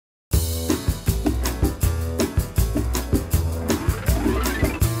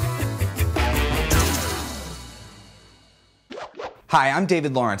Hi, I'm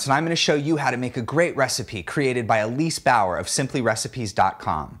David Lawrence, and I'm going to show you how to make a great recipe created by Elise Bauer of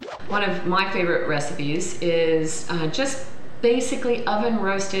simplyrecipes.com. One of my favorite recipes is just basically oven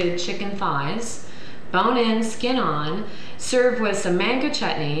roasted chicken thighs, bone in, skin on, served with some mango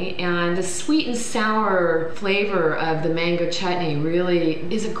chutney, and the sweet and sour flavor of the mango chutney really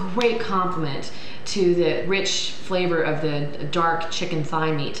is a great complement to the rich flavor of the dark chicken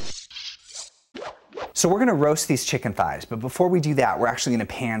thigh meat. So we're going to roast these chicken thighs, but before we do that, we're actually going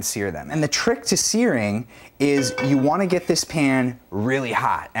to pan sear them. And the trick to searing is you want to get this pan really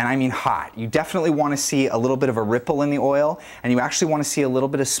hot, and I mean hot. You definitely want to see a little bit of a ripple in the oil, and you actually want to see a little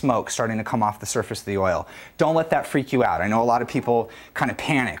bit of smoke starting to come off the surface of the oil. Don't let that freak you out. I know a lot of people kind of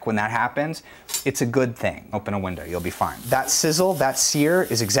panic when that happens. It's a good thing. Open a window, you'll be fine. That sizzle, that sear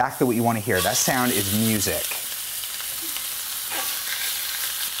is exactly what you want to hear. That sound is music.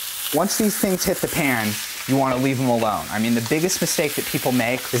 Once these things hit the pan, you want to leave them alone. I mean, the biggest mistake that people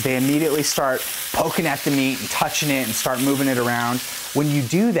make is they immediately start poking at the meat and touching it and start moving it around. When you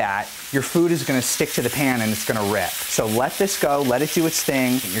do that, your food is going to stick to the pan and it's going to rip. So let this go, let it do its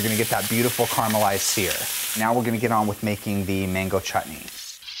thing. You're going to get that beautiful caramelized sear. Now we're going to get on with making the mango chutney.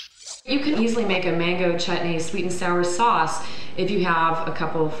 You can easily make a mango chutney sweet and sour sauce if you have a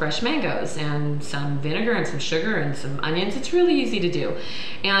couple fresh mangoes and some vinegar and some sugar and some onions. It's really easy to do.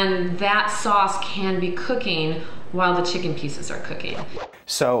 And that sauce can be cooking while the chicken pieces are cooking.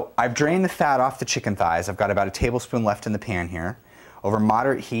 So I've drained the fat off the chicken thighs. I've got about a tablespoon left in the pan here. Over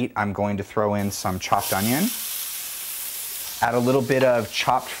moderate heat, I'm going to throw in some chopped onion, add a little bit of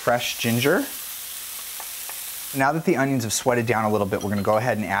chopped fresh ginger. Now that the onions have sweated down a little bit, we're going to go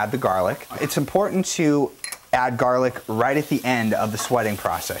ahead and add the garlic. It's important to add garlic right at the end of the sweating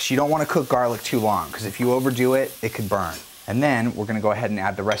process. You don't want to cook garlic too long, because if you overdo it, it could burn. And then we're going to go ahead and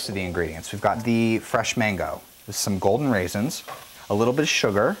add the rest of the ingredients. We've got the fresh mango with some golden raisins, a little bit of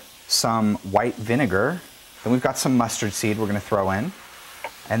sugar, some white vinegar, then we've got some mustard seed we're going to throw in.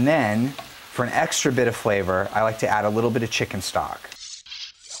 And then, for an extra bit of flavor, I like to add a little bit of chicken stock.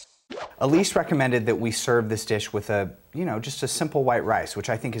 Elise recommended that we serve this dish with just a simple white rice, which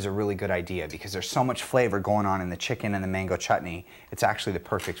I think is a really good idea because there's so much flavor going on in the chicken and the mango chutney. It's actually the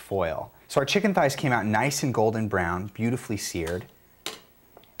perfect foil. So our chicken thighs came out nice and golden brown, beautifully seared.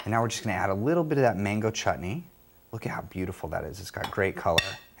 And now we're just going to add a little bit of that mango chutney. Look at how beautiful that is. It's got great color.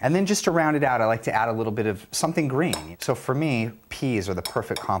 And then just to round it out, I like to add a little bit of something green. So for me, peas are the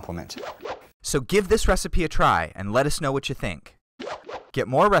perfect complement. So give this recipe a try and let us know what you think. Get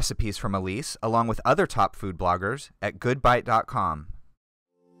more recipes from Elise, along with other top food bloggers, at goodbite.com.